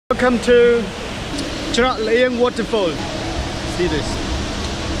Welcome to waterfall. See this.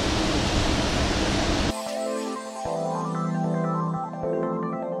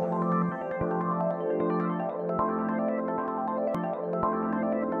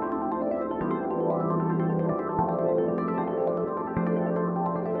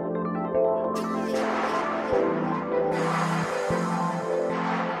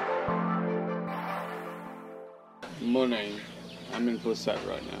 Morning. I'm in Pursat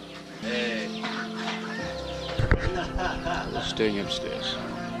right now. Hey. We're staying upstairs.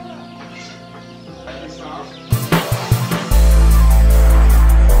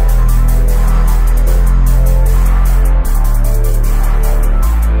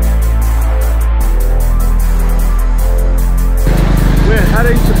 We're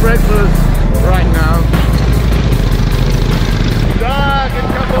heading to breakfast right now. Dark in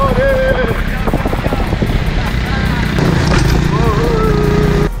Cambodia.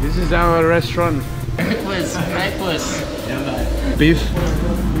 This is our restaurant. Breakfast. Beef,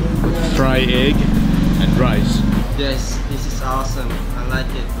 fried egg, and rice. Yes, this is awesome. I like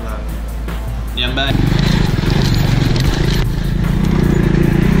it a lot. Yummy.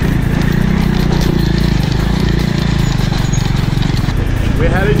 We're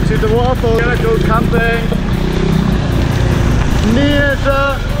heading to the waterfall. We're gonna go camping near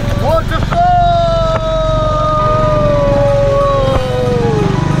the waterfall.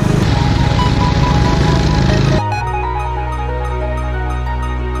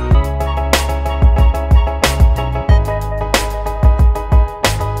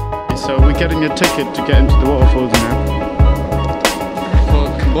 So we're getting a ticket to get into the waterfalls now. For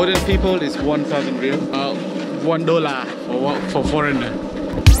Cambodian people, it's 1,000 real. $1 for foreigner.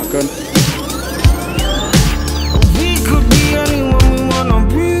 Okay. We could be anyone we wanna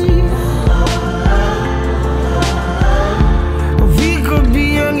be. We could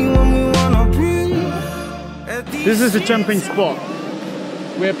be anyone we wanna be. This is a jumping spot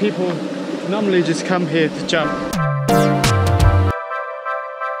where people normally just come here to jump.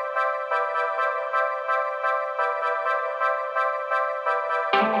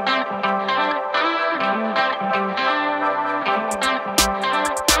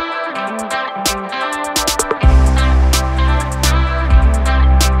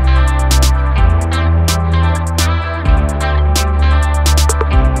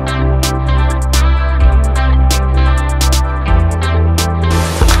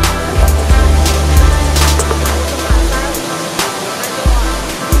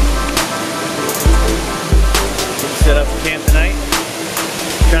 Set up camp tonight.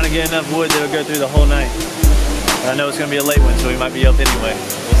 Trying to get enough wood that'll go through the whole night. I know it's going to be a late one, so we might be up anyway.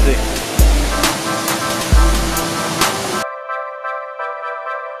 We'll see.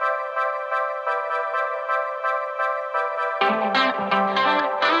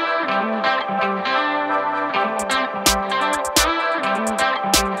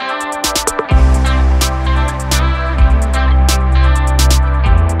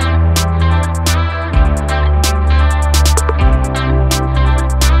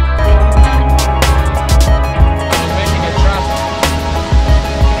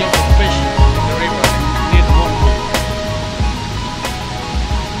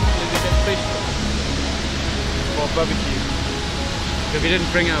 Barbecue. If we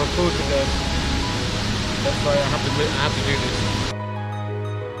didn't bring our food with us, that's why I have to do this.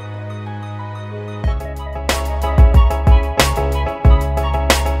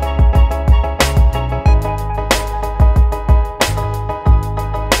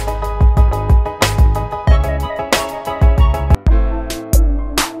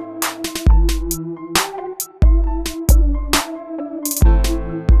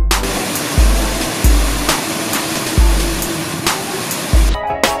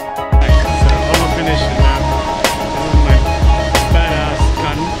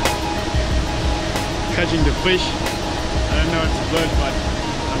 Catching the fish. I don't know it's a bird, but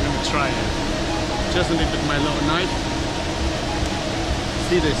I'm gonna try it. Just a little bit my little knife.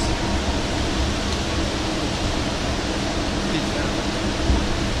 See this.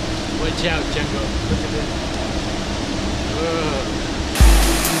 Watch out, Django. Look at this.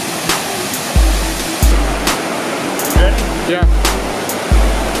 Ready? Yeah.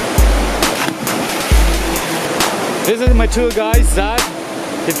 This is my tour guide, Zad.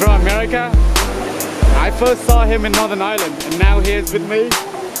 He's from America. I first saw him in Northern Ireland, and now he is with me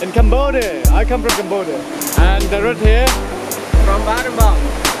in Cambodia. I come from Cambodia. And the road here from Battambang.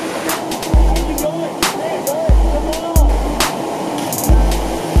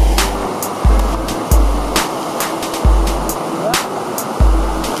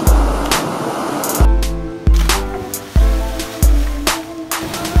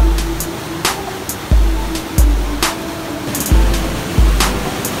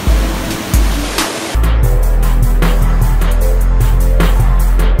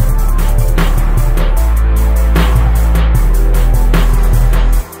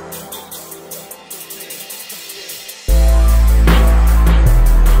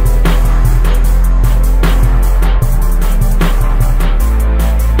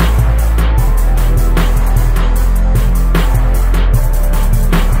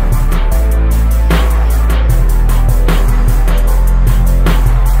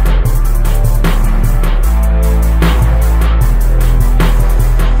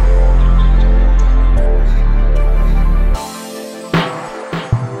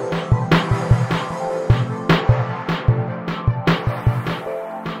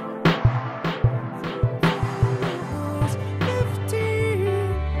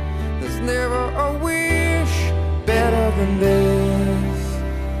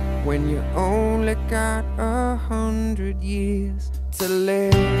 when you only got 100 years to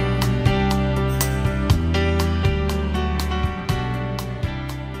live.